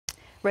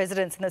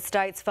Residents in the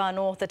state's far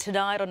north are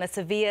tonight on a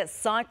severe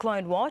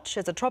cyclone watch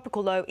as a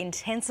tropical low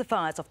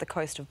intensifies off the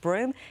coast of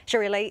Broome.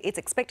 Sherry Lee, it's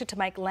expected to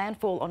make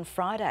landfall on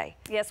Friday.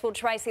 Yes, well,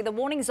 Tracy, the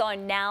warning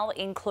zone now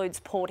includes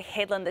Port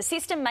Hedland, the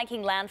system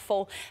making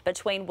landfall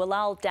between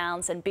Willal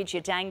Downs and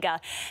Bidjadanga.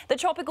 The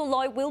tropical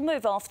low will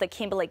move off the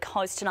Kimberley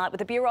coast tonight, with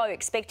the Bureau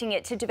expecting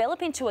it to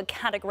develop into a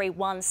Category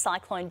 1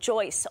 cyclone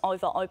Joyce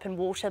over open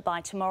water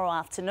by tomorrow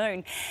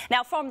afternoon.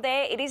 Now, from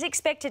there, it is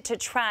expected to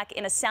track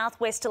in a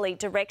southwesterly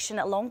direction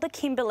along the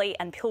Kimberley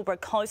and Pilbara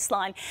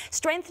coastline,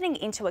 strengthening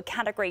into a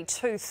Category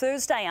 2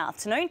 Thursday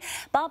afternoon.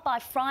 But by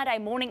Friday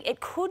morning, it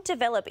could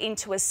develop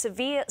into a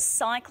severe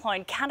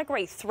cyclone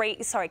Category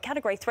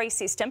 3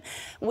 system,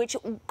 which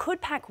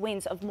could pack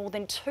winds of more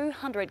than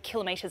 200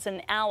 kilometres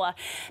an hour.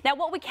 Now,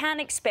 what we can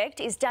expect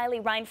is daily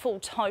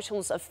rainfall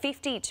totals of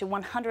 50 to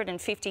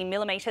 150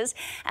 millimetres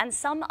and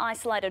some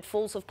isolated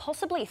falls of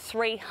possibly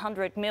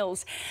 300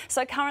 mils.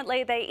 So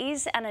currently there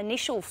is an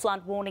initial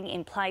flood warning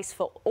in place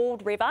for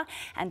Ord River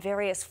and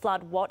various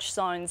flood watch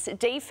zones.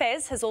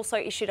 DFES has also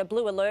issued a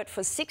blue alert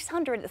for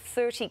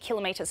 630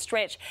 kilometre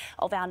stretch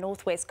of our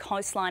northwest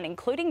coastline,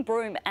 including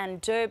Broome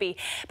and Derby.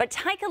 But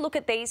take a look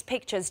at these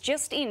pictures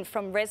just in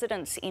from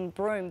residents in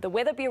Broome. The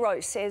Weather Bureau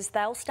says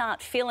they'll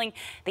start feeling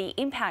the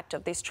impact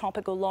of this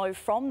tropical low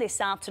from this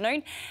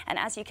afternoon. And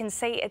as you can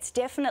see, it's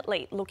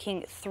definitely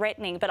looking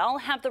threatening. But I'll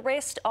have the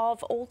rest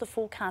of all the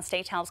forecast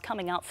details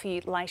coming up for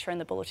you later in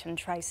the bulletin,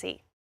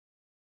 Tracy.